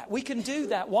give that. We can do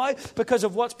that. Why? Because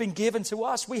of what's been given to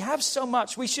us. We have so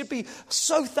much. We should be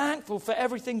so thankful for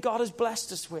everything God has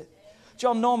blessed us with.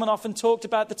 John Norman often talked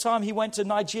about the time he went to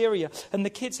Nigeria and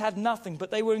the kids had nothing, but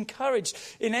they were encouraged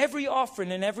in every offering,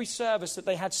 in every service, that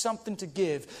they had something to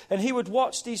give. And he would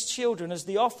watch these children as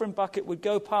the offering bucket would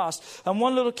go past, and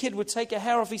one little kid would take a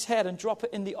hair off his head and drop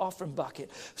it in the offering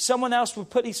bucket. Someone else would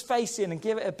put his face in and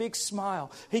give it a big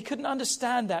smile. He couldn't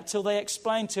understand that till they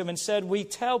explained to him and said, we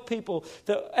tell people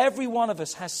that every one of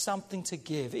us has something to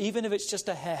give, even if it's just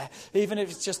a hair, even if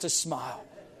it's just a smile.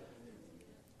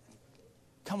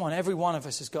 Come on, every one of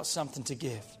us has got something to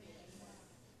give.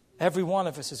 Every one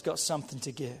of us has got something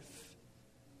to give.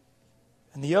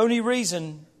 And the only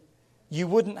reason you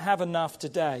wouldn't have enough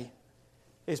today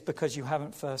is because you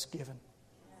haven't first given.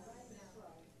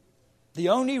 The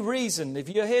only reason, if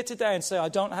you're here today and say, I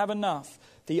don't have enough,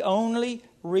 the only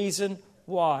reason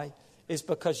why is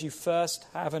because you first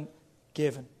haven't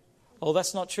given. Oh,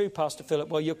 that's not true, Pastor Philip.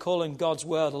 Well, you're calling God's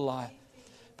word a lie.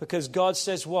 Because God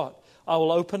says what? I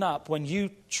will open up when you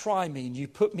try me and you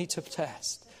put me to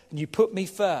test and you put me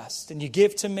first and you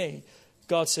give to me.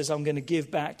 God says, I'm going to give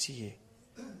back to you.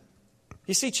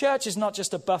 You see, church is not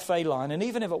just a buffet line. And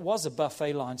even if it was a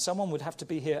buffet line, someone would have to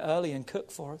be here early and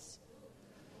cook for us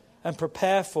and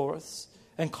prepare for us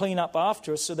and clean up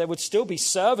after us. So there would still be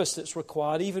service that's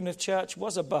required, even if church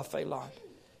was a buffet line.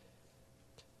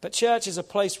 But church is a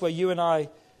place where you and I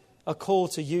are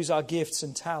called to use our gifts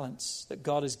and talents that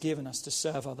God has given us to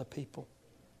serve other people.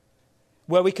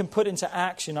 Where we can put into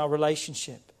action our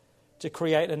relationship to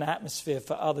create an atmosphere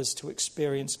for others to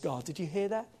experience God. Did you hear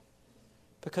that?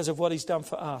 Because of what he's done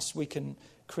for us, we can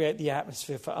create the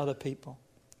atmosphere for other people.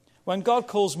 When God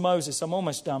calls Moses, I'm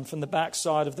almost done, from the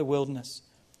backside of the wilderness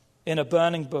in a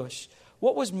burning bush,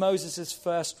 what was Moses'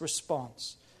 first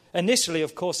response? Initially,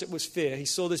 of course, it was fear. He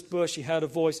saw this bush, he heard a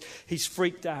voice, he's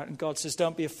freaked out, and God says,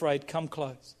 don't be afraid, come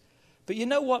close. But you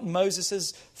know what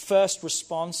Moses' first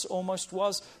response almost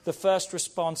was? The first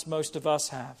response most of us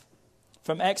have.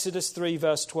 From Exodus 3,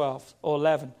 verse 12 or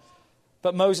 11.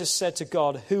 But Moses said to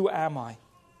God, who am I?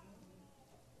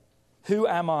 Who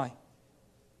am I?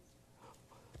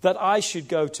 That I should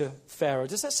go to Pharaoh.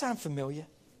 Does that sound familiar?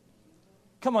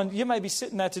 Come on, you may be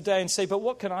sitting there today and say, but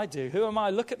what can I do? Who am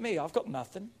I? Look at me, I've got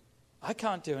nothing. I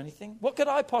can't do anything. What could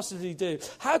I possibly do?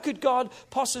 How could God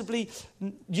possibly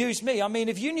use me? I mean,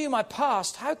 if you knew my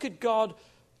past, how could God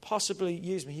possibly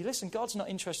use me? Listen, God's not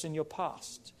interested in your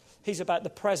past. He's about the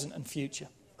present and future.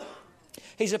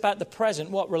 He's about the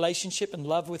present, what? Relationship and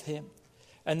love with him.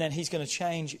 And then he's going to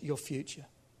change your future.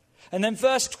 And then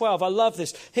verse 12, I love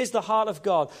this. Here's the heart of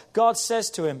God. God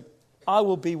says to him, I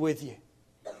will be with you.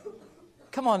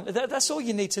 Come on, that's all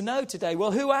you need to know today.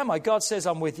 Well, who am I? God says,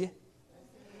 I'm with you.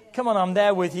 Come on, I'm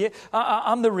there with you.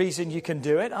 I'm the reason you can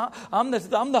do it. I'm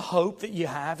the hope that you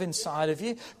have inside of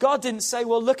you. God didn't say,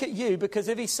 well, look at you, because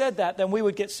if he said that, then we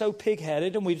would get so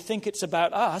pig-headed and we'd think it's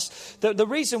about us. The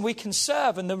reason we can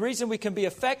serve and the reason we can be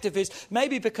effective is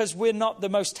maybe because we're not the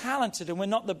most talented and we're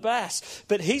not the best,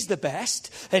 but he's the best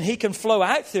and he can flow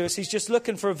out through us. He's just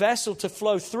looking for a vessel to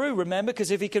flow through, remember,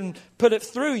 because if he can put it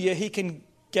through you, he can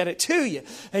get it to you.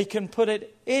 He can put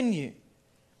it in you.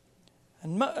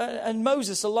 And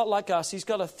Moses, a lot like us, he's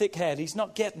got a thick head. He's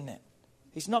not getting it.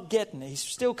 He's not getting it. He's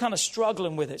still kind of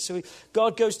struggling with it. So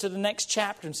God goes to the next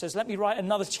chapter and says, let me write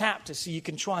another chapter so you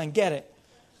can try and get it.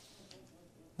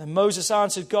 And Moses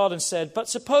answered God and said, but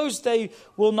suppose they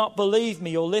will not believe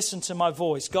me or listen to my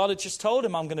voice. God had just told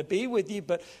him, I'm going to be with you.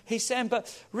 But he's saying,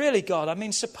 but really, God, I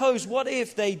mean, suppose, what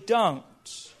if they don't?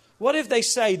 What if they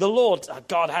say, the Lord,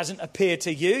 God hasn't appeared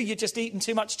to you. You're just eating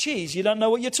too much cheese. You don't know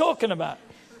what you're talking about.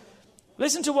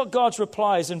 Listen to what God's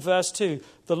reply is in verse 2.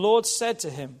 The Lord said to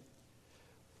him,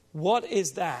 what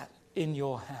is that in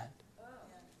your hand?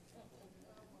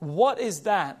 What is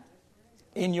that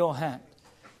in your hand?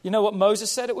 You know what Moses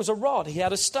said? It was a rod. He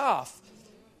had a staff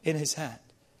in his hand.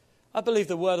 I believe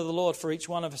the word of the Lord for each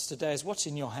one of us today is what's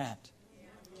in your hand.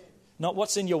 Not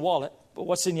what's in your wallet, but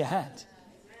what's in your hand.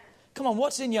 Come on,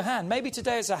 what's in your hand? Maybe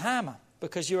today it's a hammer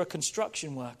because you're a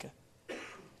construction worker.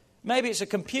 Maybe it's a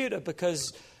computer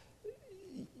because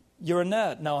you're a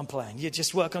nerd. No, I'm playing. You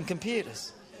just work on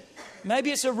computers.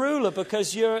 Maybe it's a ruler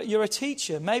because you're a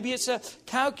teacher. Maybe it's a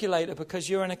calculator because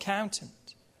you're an accountant.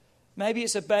 Maybe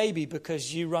it's a baby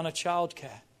because you run a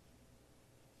childcare.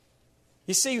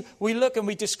 You see, we look and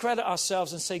we discredit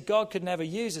ourselves and say God could never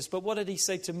use us. But what did he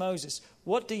say to Moses?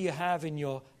 What do you have in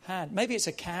your hand? Maybe it's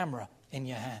a camera in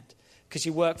your hand because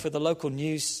you work for the local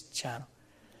news channel.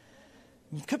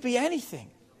 It could be anything.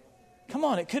 Come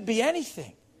on, it could be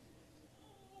anything.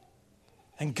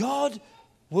 And God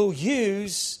will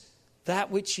use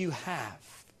that which you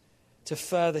have to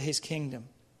further his kingdom.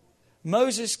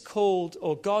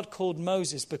 God called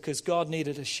Moses because God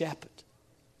needed a shepherd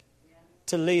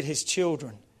to lead his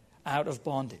children out of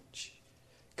bondage.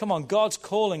 Come on, God's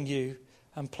calling you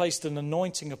and placed an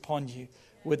anointing upon you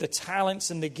with the talents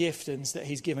and the giftings that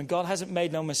he's given. God hasn't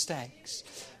made no mistakes.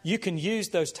 You can use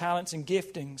those talents and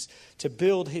giftings to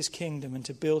build his kingdom and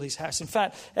to build his house. In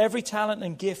fact, every talent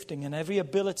and gifting and every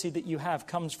ability that you have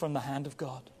comes from the hand of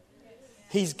God.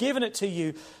 He's given it to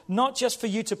you, not just for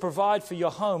you to provide for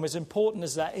your home, as important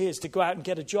as that is, to go out and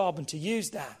get a job and to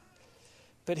use that.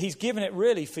 But he's given it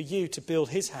really for you to build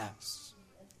his house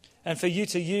and for you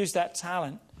to use that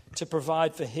talent to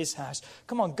provide for his house.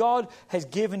 Come on, God has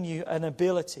given you an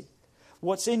ability.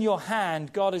 What's in your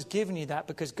hand, God has given you that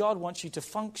because God wants you to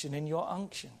function in your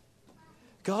unction.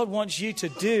 God wants you to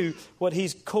do what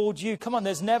he's called you. Come on,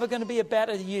 there's never going to be a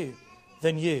better you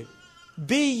than you.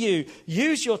 Be you.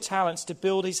 Use your talents to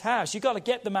build his house. You've got to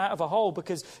get them out of a hole,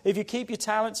 because if you keep your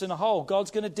talents in a hole,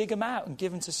 God's going to dig them out and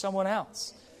give them to someone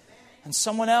else. And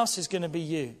someone else is going to be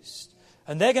used.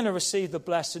 And they're going to receive the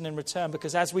blessing in return,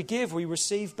 because as we give, we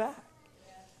receive back.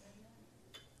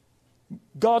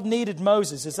 God needed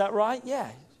Moses, is that right?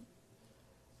 Yeah.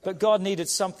 But God needed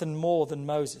something more than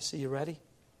Moses. Are you ready?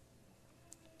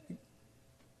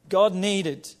 God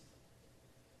needed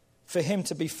for him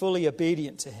to be fully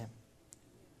obedient to him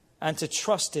and to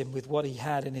trust him with what he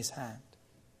had in his hand.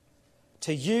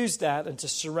 To use that and to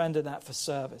surrender that for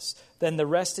service. Then the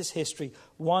rest is history.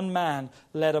 One man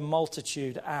led a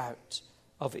multitude out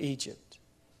of Egypt.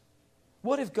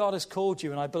 What if God has called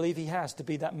you, and I believe he has, to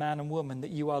be that man and woman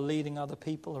that you are leading other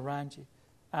people around you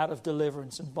out of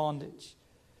deliverance and bondage?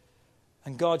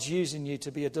 And God's using you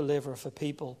to be a deliverer for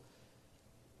people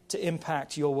to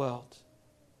impact your world.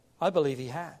 I believe he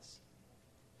has.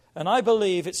 And I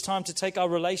believe it's time to take our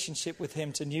relationship with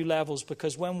him to new levels,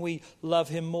 because when we love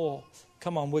him more,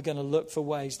 come on, we're going to look for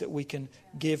ways that we can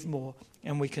give more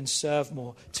and we can serve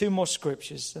more. 2 more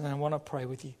scriptures, and then I want to pray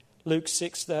with you. Luke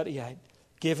 6:38.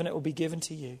 Given it will be given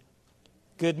to you.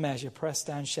 Good measure, pressed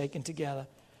down, shaken together,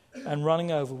 and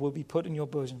running over will be put in your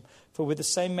bosom. For with the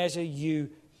same measure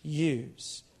you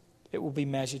use, it will be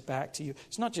measured back to you.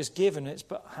 It's not just given, it's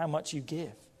but how much you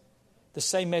give. The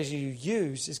same measure you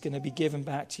use is going to be given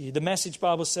back to you. The Message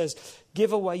Bible says,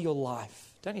 give away your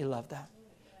life. Don't you love that?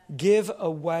 Give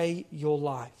away your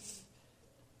life.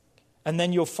 And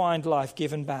then you'll find life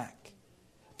given back.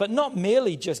 But not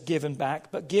merely just given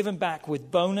back, but given back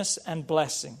with bonus and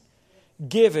blessing.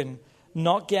 Given,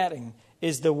 not getting,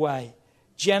 is the way.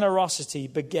 Generosity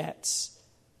begets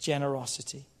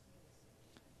generosity.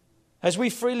 As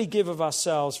we freely give of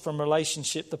ourselves from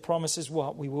relationship, the promise is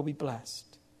what? We will be blessed.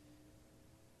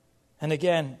 And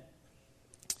again,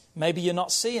 maybe you're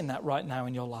not seeing that right now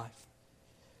in your life.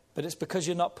 But it's because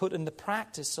you're not putting the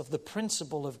practice of the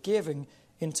principle of giving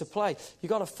into play. You've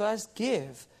got to first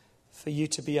give for you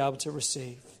to be able to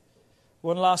receive.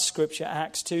 One last scripture,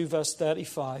 Acts 2 verse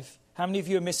 35. How many of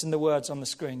you are missing the words on the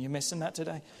screen? You're missing that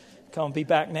today? Come on, be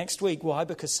back next week. Why?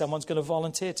 Because someone's going to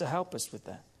volunteer to help us with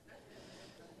that.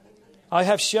 I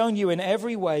have shown you in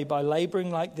every way by laboring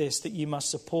like this that you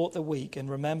must support the weak, and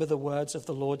remember the words of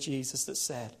the Lord Jesus that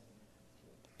said,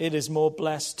 it is more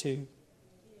blessed to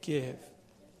give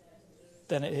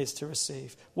than it is to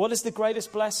receive. What is the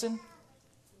greatest blessing?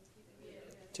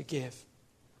 To give.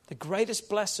 The greatest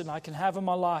blessing I can have in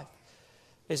my life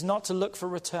is not to look for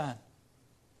return,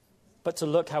 but to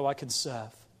look how I can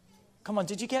serve. Come on,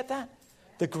 did you get that?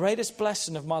 The greatest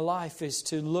blessing of my life is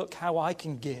to look how I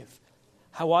can give,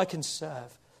 how I can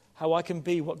serve, how I can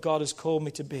be what God has called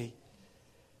me to be.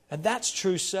 And that's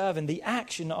true serving, the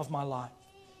action of my life.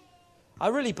 I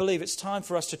really believe it's time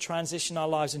for us to transition our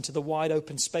lives into the wide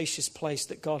open, spacious place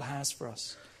that God has for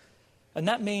us. And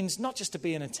that means not just to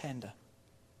be an attender,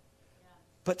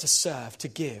 but to serve, to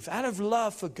give. Out of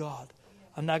love for God,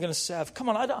 I'm now going to serve. Come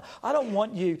on, I don't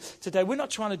want you today. We're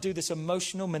not trying to do this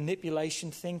emotional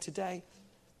manipulation thing today.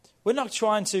 We're not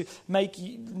trying to make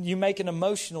you make an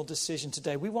emotional decision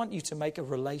today. We want you to make a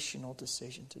relational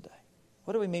decision today.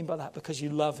 What do we mean by that? Because you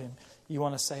love him. You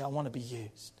want to say, I want to be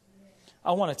used.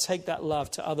 I want to take that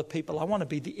love to other people. I want to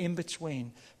be the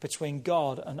in-between between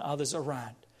God and others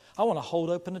around. I want to hold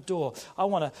open a door. I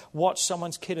want to watch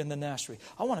someone's kid in the nursery.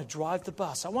 I want to drive the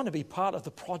bus. I want to be part of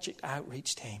the project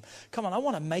outreach team. Come on, I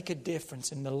want to make a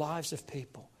difference in the lives of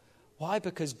people. Why?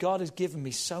 Because God has given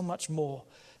me so much more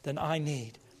than I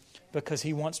need, because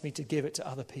he wants me to give it to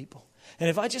other people. And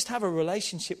if I just have a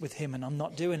relationship with him and I'm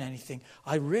not doing anything,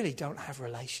 I really don't have a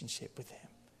relationship with him.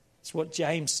 It's what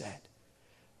James said.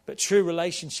 But true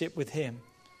relationship with him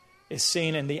is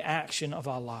seen in the action of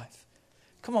our life.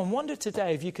 Come on, wonder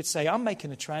today if you could say, I'm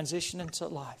making a transition into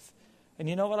life. And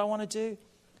you know what I want to do?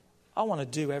 I want to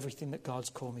do everything that God's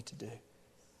called me to do.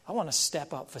 I want to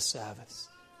step up for service.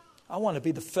 I want to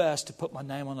be the first to put my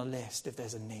name on a list if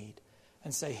there's a need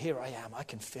and say, here I am, I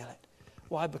can feel it.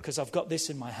 Why? Because I've got this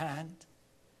in my hand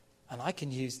and I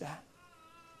can use that.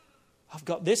 I've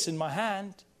got this in my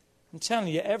hand. I'm telling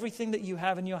you, everything that you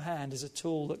have in your hand is a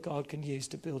tool that God can use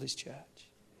to build his church.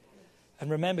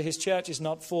 And remember, his church is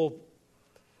not 4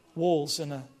 walls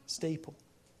and a steeple.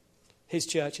 His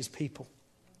church is people.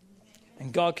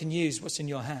 And God can use what's in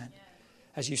your hand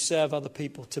as you serve other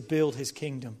people to build his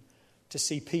kingdom, to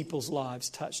see people's lives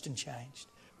touched and changed.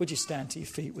 Would you stand to your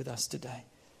feet with us today?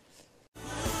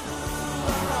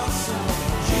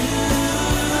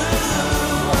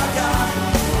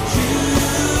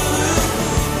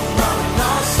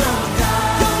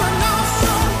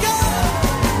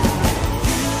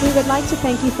 We would like to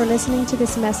thank you for listening to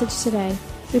this message today.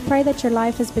 We pray that your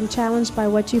life has been challenged by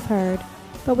what you've heard,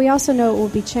 but we also know it will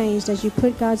be changed as you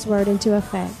put God's Word into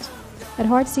effect. At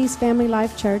Heartsease Family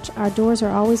Life Church, our doors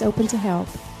are always open to help.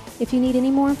 If you need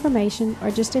any more information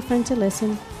or just a friend to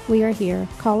listen, we are here.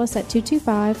 Call us at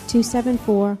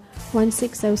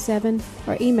 225-274-1607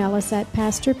 or email us at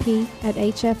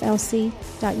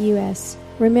pastorp@hflc.us.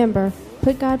 Remember,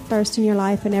 put God first in your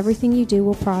life and everything you do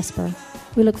will prosper.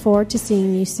 We look forward to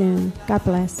seeing you soon. God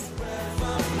bless.